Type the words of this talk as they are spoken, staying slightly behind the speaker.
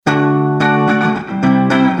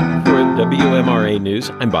WMRA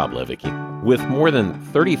News, I'm Bob Levicki. With more than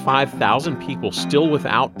 35,000 people still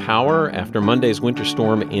without power after Monday's winter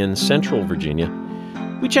storm in central Virginia,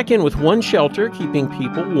 we check in with one shelter keeping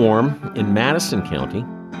people warm in Madison County.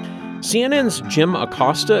 CNN's Jim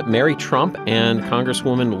Acosta, Mary Trump, and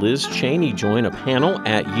Congresswoman Liz Cheney join a panel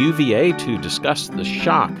at UVA to discuss the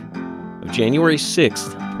shock of January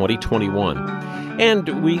 6th, 2021.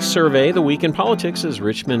 And we survey the week in politics as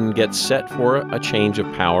Richmond gets set for a change of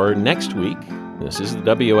power next week. This is the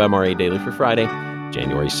WMRA Daily for Friday,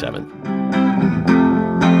 January 7th.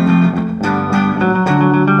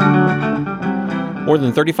 More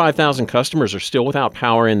than 35,000 customers are still without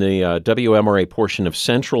power in the WMRA portion of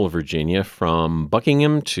central Virginia, from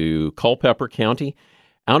Buckingham to Culpeper County.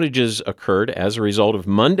 Outages occurred as a result of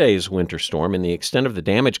Monday's winter storm, and the extent of the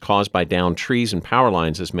damage caused by downed trees and power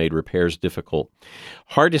lines has made repairs difficult.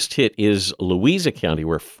 Hardest hit is Louisa County,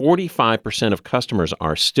 where 45% of customers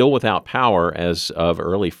are still without power as of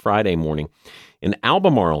early Friday morning. In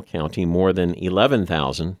Albemarle County, more than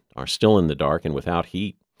 11,000 are still in the dark and without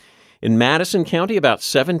heat. In Madison County, about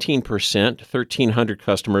 17%, 1,300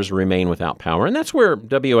 customers remain without power. And that's where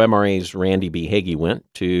WMRA's Randy B. Hagee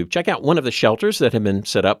went to check out one of the shelters that have been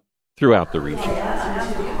set up throughout the region.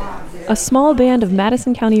 A small band of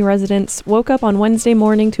Madison County residents woke up on Wednesday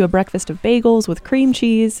morning to a breakfast of bagels with cream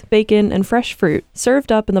cheese, bacon, and fresh fruit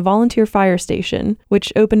served up in the volunteer fire station,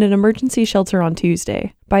 which opened an emergency shelter on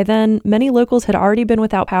Tuesday. By then, many locals had already been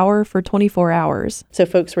without power for 24 hours. So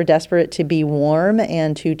folks were desperate to be warm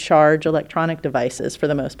and to charge electronic devices for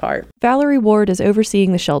the most part. Valerie Ward is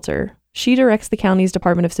overseeing the shelter. She directs the county's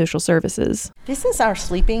Department of Social Services. This is our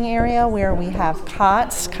sleeping area where we have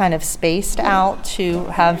cots kind of spaced out to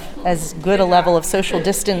have as good a level of social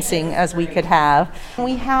distancing as we could have.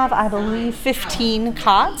 We have, I believe, 15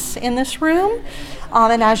 cots in this room.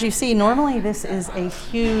 And as you see, normally this is a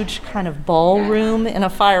huge kind of ballroom in a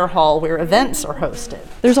fire hall where events are hosted.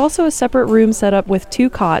 There's also a separate room set up with 2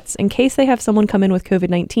 cots in case they have someone come in with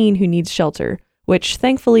COVID-19 who needs shelter, which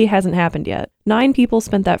thankfully hasn't happened yet. 9 people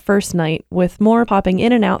spent that first night, with more popping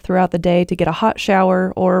in and out throughout the day to get a hot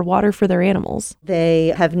shower or water for their animals.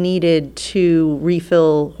 They have needed to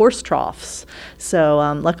refill horse troughs. So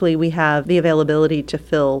luckily we have the availability to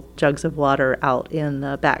fill jugs of water out in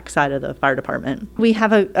the back side of the fire department. We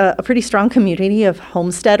have a pretty strong community of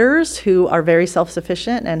homesteaders who are very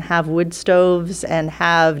self-sufficient and have wood stoves and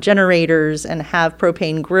have generators and have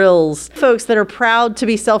propane grills. Folks that are proud to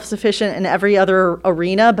be self-sufficient in every other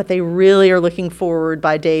arena, but they really are looking forward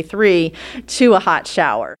by day 3 to a hot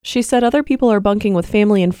shower. She said other people are bunking with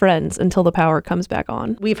family and friends until the power comes back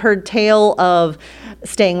on. We've heard tale of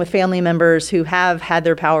staying with family members who have had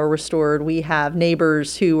their power restored. We have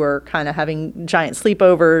neighbors who are kind of having giant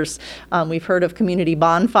sleepovers. We've heard of community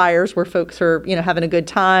bonfires where folks are, having a good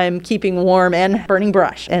time, keeping warm and burning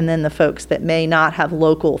brush. And then the folks that may not have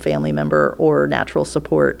local family member or natural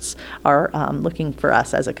supports are looking for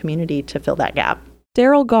us as a community to fill that gap.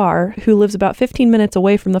 Daryl Garr, who lives about 15 minutes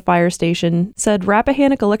away from the fire station, said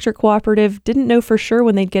Rappahannock Electric Cooperative didn't know for sure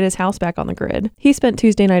when they'd get his house back on the grid. He spent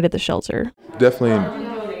Tuesday night at the shelter. Definitely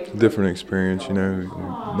a different experience,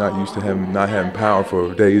 not used to not having power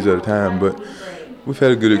for days at a time, but we've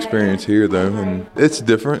had a good experience here though, and it's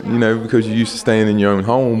different, because you're used to staying in your own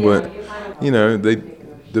home, but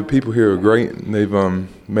the people here are great, and they've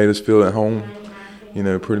made us feel at home,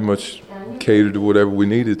 pretty much catered to whatever we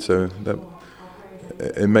needed, so that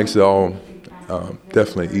it makes it all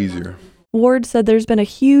definitely easier. Ward said there's been a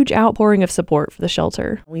huge outpouring of support for the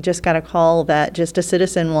shelter. We just got a call that just a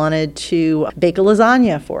citizen wanted to bake a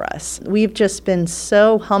lasagna for us. We've just been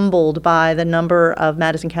so humbled by the number of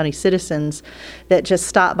Madison County citizens that just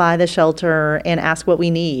stop by the shelter and ask what we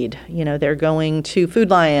need. They're going to Food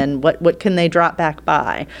Lion. What can they drop back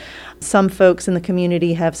by? Some folks in the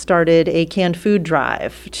community have started a canned food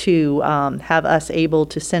drive to have us able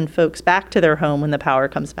to send folks back to their home when the power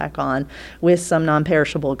comes back on with some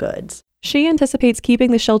non-perishable goods. She anticipates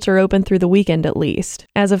keeping the shelter open through the weekend at least.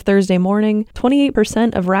 As of Thursday morning,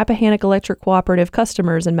 28% of Rappahannock Electric Cooperative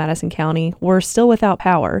customers in Madison County were still without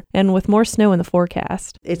power, and with more snow in the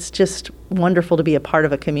forecast. It's just wonderful to be a part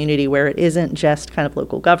of a community where it isn't just kind of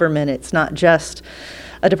local government. It's not just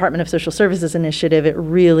a Department of Social Services initiative. It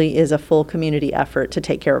really is a full community effort to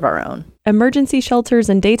take care of our own. Emergency shelters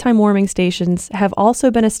and daytime warming stations have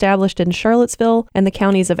also been established in Charlottesville and the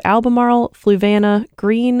counties of Albemarle, Fluvanna,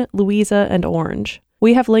 Greene, Louisa, and Orange.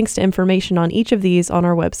 We have links to information on each of these on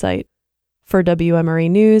our website. For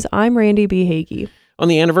WMRA News, I'm Randy B. Hagee. On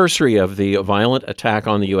the anniversary of the violent attack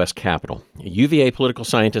on the U.S. Capitol, UVA political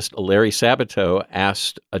scientist Larry Sabato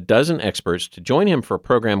asked a dozen experts to join him for a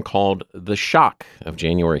program called The Shock of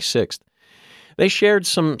January 6th. They shared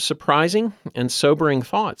some surprising and sobering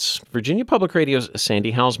thoughts. Virginia Public Radio's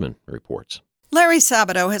Sandy Hausman reports. Larry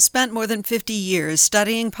Sabato has spent more than 50 years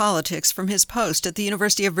studying politics from his post at the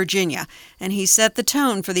University of Virginia, and he set the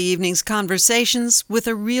tone for the evening's conversations with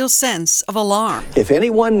a real sense of alarm. If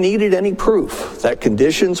anyone needed any proof that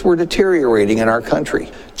conditions were deteriorating in our country,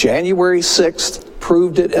 January 6th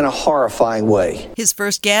proved it in a horrifying way. His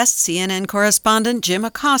first guest, CNN correspondent Jim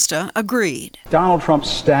Acosta, agreed. Donald Trump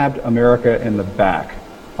stabbed America in the back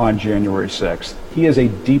on January 6th. He is a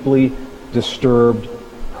deeply disturbed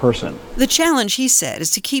person. The challenge, he said, is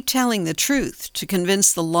to keep telling the truth, to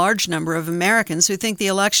convince the large number of Americans who think the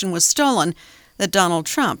election was stolen that Donald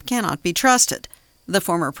Trump cannot be trusted. The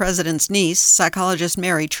former president's niece, psychologist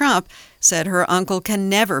Mary Trump, said her uncle can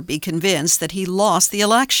never be convinced that he lost the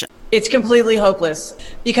election. It's completely hopeless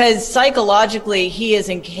because psychologically he is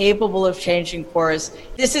incapable of changing course.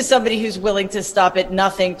 This is somebody who's willing to stop at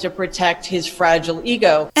nothing to protect his fragile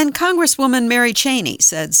ego. And Congresswoman Mary Cheney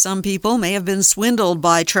said some people may have been swindled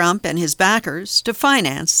by Trump and his backers to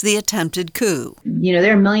finance the attempted coup. You know,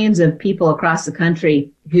 there are millions of people across the country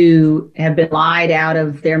who have been lied out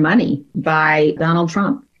of their money by Donald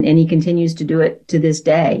Trump. And he continues to do it to this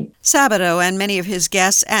day. Sabato and many of his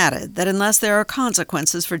guests added that unless there are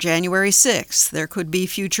consequences for January 6th, there could be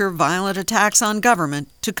future violent attacks on government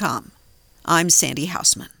to come. I'm Sandy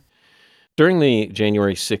Hausman. During the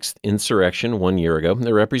January 6th insurrection 1 year ago,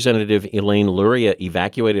 the Representative Elaine Luria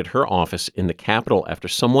evacuated her office in the Capitol after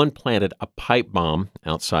someone planted a pipe bomb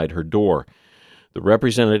outside her door. The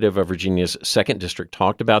representative of Virginia's 2nd District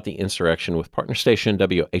talked about the insurrection with partner station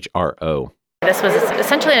WHRO. This was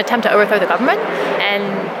essentially an attempt to overthrow the government,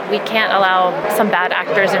 and we can't allow some bad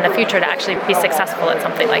actors in the future to actually be successful at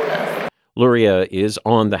something like this. Luria is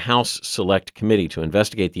on the House Select Committee to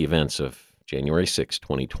investigate the events of January 6,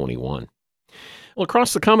 2021. Well,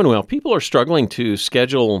 across the Commonwealth, people are struggling to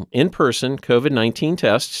schedule in-person COVID-19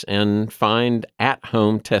 tests and find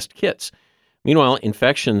at-home test kits. Meanwhile,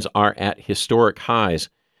 infections are at historic highs.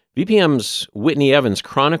 VPM's Whitney Evans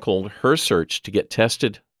chronicled her search to get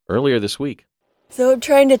tested earlier this week. So I'm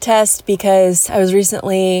trying to test because I was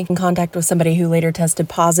recently in contact with somebody who later tested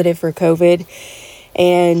positive for COVID,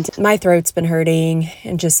 and my throat's been hurting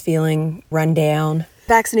and just feeling run down.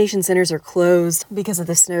 Vaccination centers are closed because of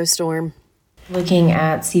the snowstorm. Looking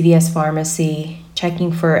at CVS Pharmacy,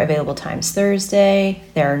 checking for available times Thursday.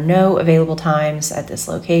 There are no available times at this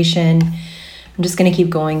location. I'm just going to keep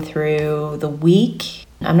going through the week.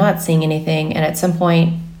 I'm not seeing anything, and at some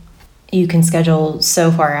point you can schedule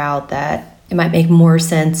so far out that it might make more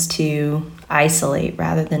sense to isolate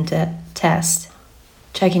rather than to test.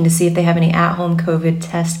 Checking to see if they have any at-home COVID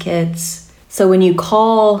test kits. So when you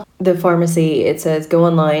call the pharmacy, it says go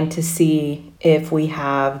online to see if we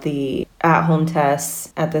have the at-home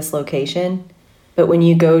tests at this location. But when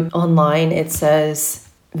you go online, it says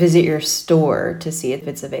visit your store to see if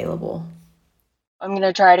it's available. I'm going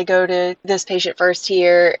to try to go to this patient first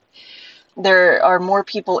here. There are more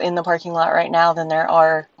people in the parking lot right now than there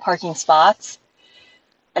are parking spots.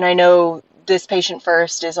 And I know this patient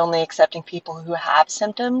first is only accepting people who have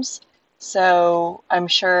symptoms. So I'm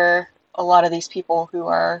sure a lot of these people who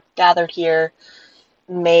are gathered here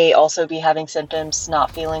may also be having symptoms,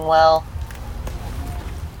 not feeling well.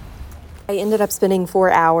 I ended up spending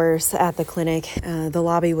 4 hours at the clinic. The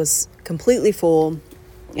lobby was completely full,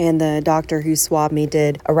 and the doctor who swabbed me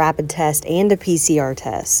did a rapid test and a PCR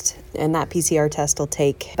test. And that PCR test will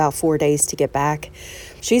take about 4 days to get back.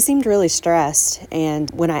 She seemed really stressed, and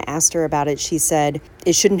when I asked her about it, she said,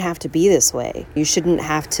 it shouldn't have to be this way. You shouldn't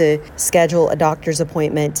have to schedule a doctor's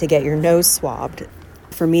appointment to get your nose swabbed.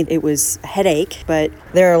 For me, it was a headache, but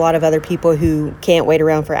there are a lot of other people who can't wait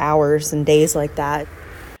around for hours and days like that.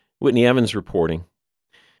 Whitney Evans reporting.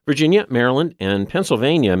 Virginia, Maryland, and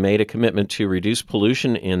Pennsylvania made a commitment to reduce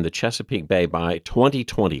pollution in the Chesapeake Bay by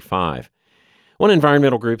 2025. One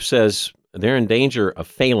environmental group says they're in danger of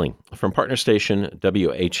failing. From partner station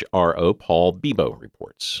WHRO, Paul Bebo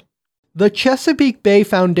reports. The Chesapeake Bay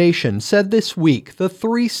Foundation said this week the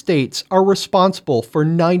 3 states are responsible for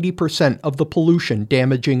 90% of the pollution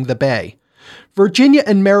damaging the bay. Virginia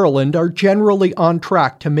and Maryland are generally on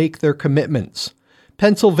track to make their commitments.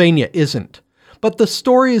 Pennsylvania isn't. But the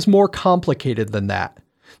story is more complicated than that.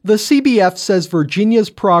 The CBF says Virginia's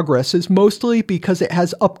progress is mostly because it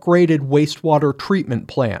has upgraded wastewater treatment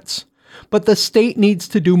plants. But the state needs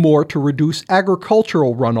to do more to reduce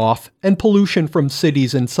agricultural runoff and pollution from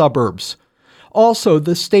cities and suburbs. Also,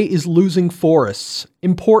 the state is losing forests,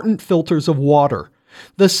 important filters of water.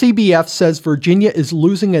 The CBF says Virginia is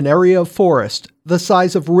losing an area of forest the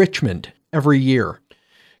size of Richmond every year.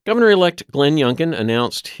 Governor-elect Glenn Youngkin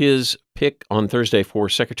announced his pick on Thursday for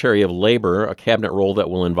Secretary of Labor, a cabinet role that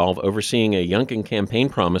will involve overseeing a Youngkin campaign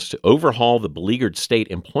promise to overhaul the beleaguered State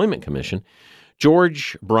Employment Commission.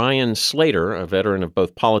 George Bryan Slater, a veteran of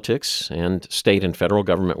both politics and state and federal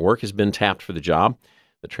government work, has been tapped for the job,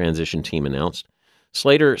 the transition team announced.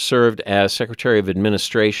 Slater served as Secretary of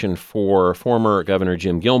Administration for former Governor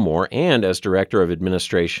Jim Gilmore and as Director of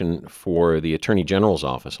Administration for the Attorney General's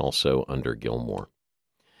office, also under Gilmore.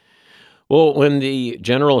 Well, when the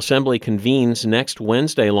General Assembly convenes next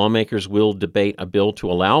Wednesday, lawmakers will debate a bill to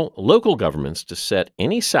allow local governments to set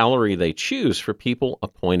any salary they choose for people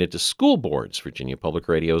appointed to school boards. Virginia Public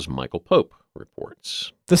Radio's Michael Pope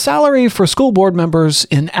reports. The salary for school board members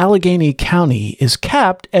in Allegheny County is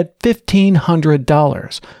capped at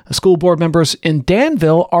 $1,500. School board members in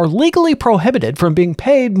Danville are legally prohibited from being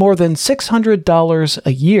paid more than $600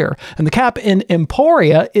 a year, and the cap in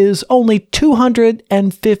Emporia is only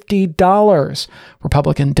 $250.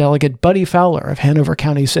 Republican Delegate Buddy Fowler of Hanover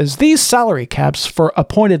County says these salary caps for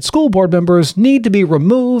appointed school board members need to be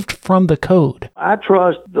removed from the code. I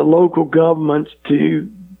trust the local governments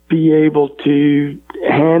to be able to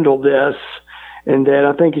handle this, and that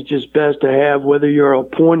I think it's just best to have, whether you're an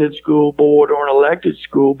appointed school board or an elected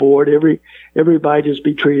school board, everybody just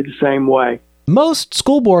be treated the same way. Most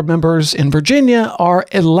school board members in Virginia are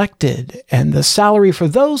elected, and the salary for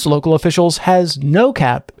those local officials has no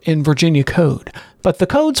cap in Virginia code. But the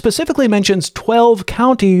code specifically mentions 12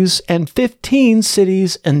 counties and 15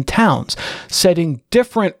 cities and towns, setting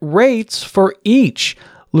different rates for each.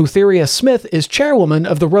 Lutheria Smith is chairwoman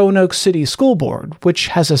of the Roanoke City School Board, which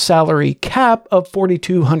has a salary cap of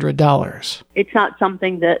 $4,200. It's not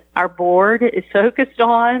something that our board is focused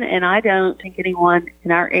on, and I don't think anyone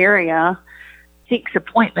in our area seeks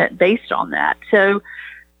appointment based on that. So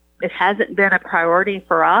it hasn't been a priority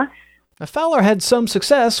for us. Fowler had some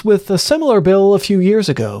success with a similar bill a few years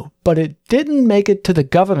ago, but it didn't make it to the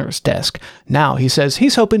governor's desk. Now he says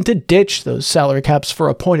he's hoping to ditch those salary caps for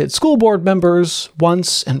appointed school board members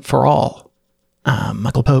once and for all.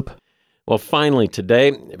 Michael Pope. Well, finally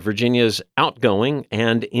today, Virginia's outgoing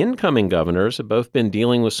and incoming governors have both been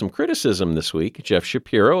dealing with some criticism this week. Jeff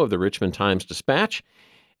Shapiro of the Richmond Times-Dispatch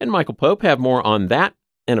and Michael Pope have more on that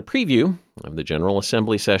and a preview of the General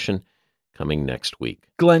Assembly session coming next week.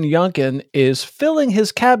 Glenn Youngkin is filling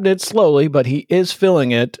his cabinet slowly, but he is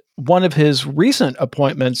filling it. One of his recent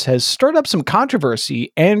appointments has stirred up some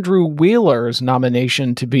controversy. Andrew Wheeler's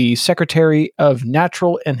nomination to be Secretary of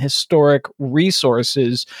Natural and Historic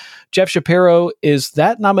Resources. Jeff Shapiro, is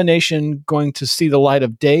that nomination going to see the light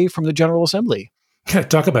of day from the General Assembly?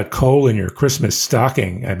 Talk about coal in your Christmas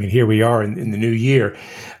stocking. I mean, here we are in the new year.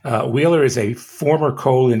 Wheeler is a former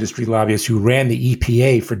coal industry lobbyist who ran the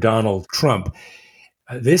EPA for Donald Trump.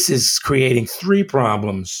 This is creating three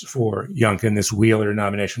problems for Youngkin, this Wheeler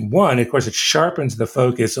nomination. One, of course, it sharpens the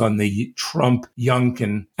focus on the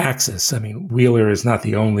Trump-Youngkin axis. I mean, Wheeler is not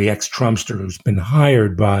the only ex-Trumpster who's been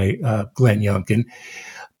hired by Glenn Youngkin.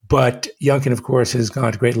 But Youngkin, of course, has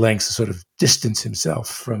gone to great lengths to sort of distance himself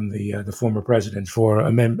from the former president for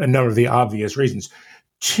a number of the obvious reasons.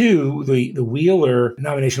 Two, the Wheeler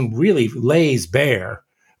nomination really lays bare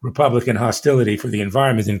Republican hostility for the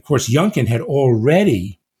environment. And, of course, Youngkin had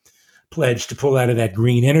already pledged to pull out of that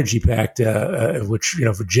Green Energy Pact, which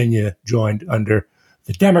Virginia joined under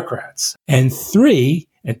the Democrats. And three,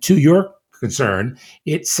 and to your concern,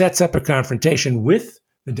 it sets up a confrontation with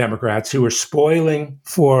the Democrats, who are spoiling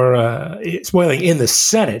in the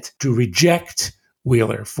Senate to reject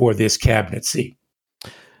Wheeler for this cabinet seat.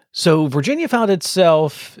 So Virginia found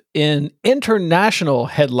itself in international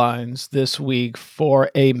headlines this week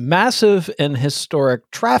for a massive and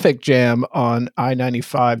historic traffic jam on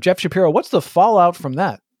I-95. Jeff Shapiro, what's the fallout from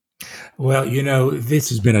that? Well, this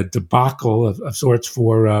has been a debacle of sorts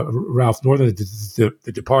for Ralph Northam,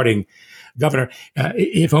 the departing governor,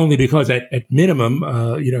 if only because at minimum,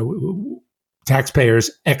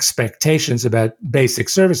 taxpayers' expectations about basic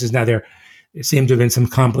services. Now, there seem to have been some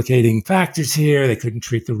complicating factors here. They couldn't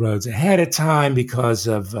treat the roads ahead of time because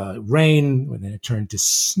of rain, and then it turned to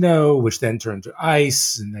snow, which then turned to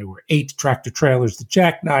ice, and there were 8 tractor trailers that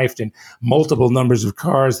jackknifed and multiple numbers of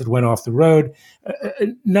cars that went off the road.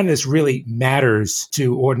 None of this really matters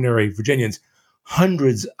to ordinary Virginians,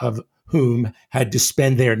 hundreds of whom had to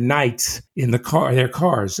spend their nights in their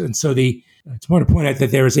cars. And so I just want to point out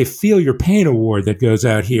that there is a Feel Your Pain award that goes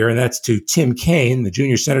out here, and that's to Tim Kaine, the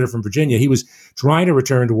junior senator from Virginia. He was trying to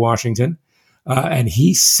return to Washington, and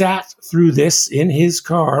he sat through this in his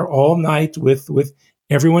car all night with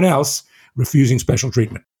everyone else, refusing special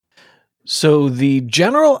treatment. So the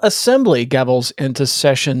General Assembly gavels into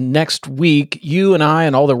session next week. You and I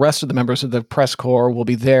and all the rest of the members of the press corps will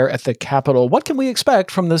be there at the Capitol. What can we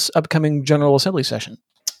expect from this upcoming General Assembly session?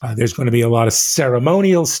 There's going to be a lot of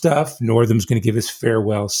ceremonial stuff. Northam's going to give his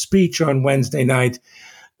farewell speech on Wednesday night.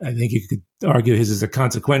 I think you could argue his is a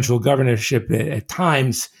consequential governorship at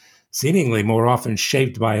times, seemingly more often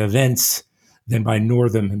shaped by events than by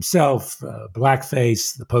Northam himself.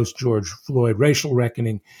 Blackface, the post-George Floyd racial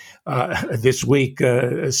reckoning, this week,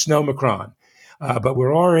 Snowmacron. But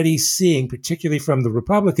we're already seeing, particularly from the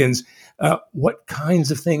Republicans, what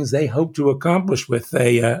kinds of things they hope to accomplish with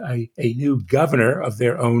a new governor of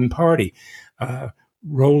their own party.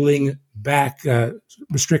 Rolling back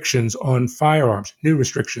restrictions on firearms, new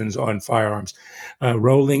restrictions on firearms,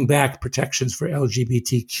 rolling back protections for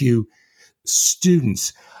LGBTQ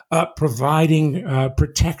students, providing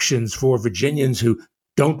protections for Virginians who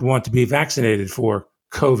don't want to be vaccinated for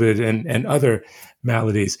COVID and other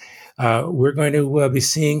maladies. We're going to be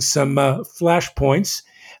seeing some flashpoints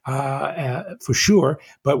for sure,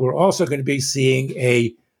 but we're also going to be seeing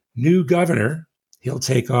a new governor. He'll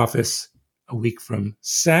take office a week from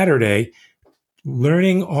Saturday,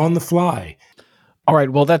 learning on the fly. All right,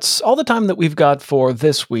 well, that's all the time that we've got for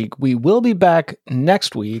this week. We will be back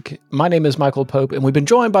next week. My name is Michael Pope, and we've been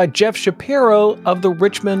joined by Jeff Shapiro of the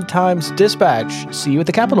Richmond Times-Dispatch. See you at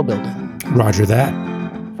the Capitol building. Roger that.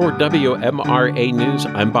 For WMRA News,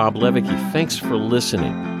 I'm Bob Levicki. Thanks for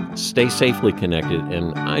listening. Stay safely connected,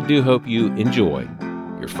 and I do hope you enjoy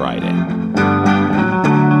your Friday.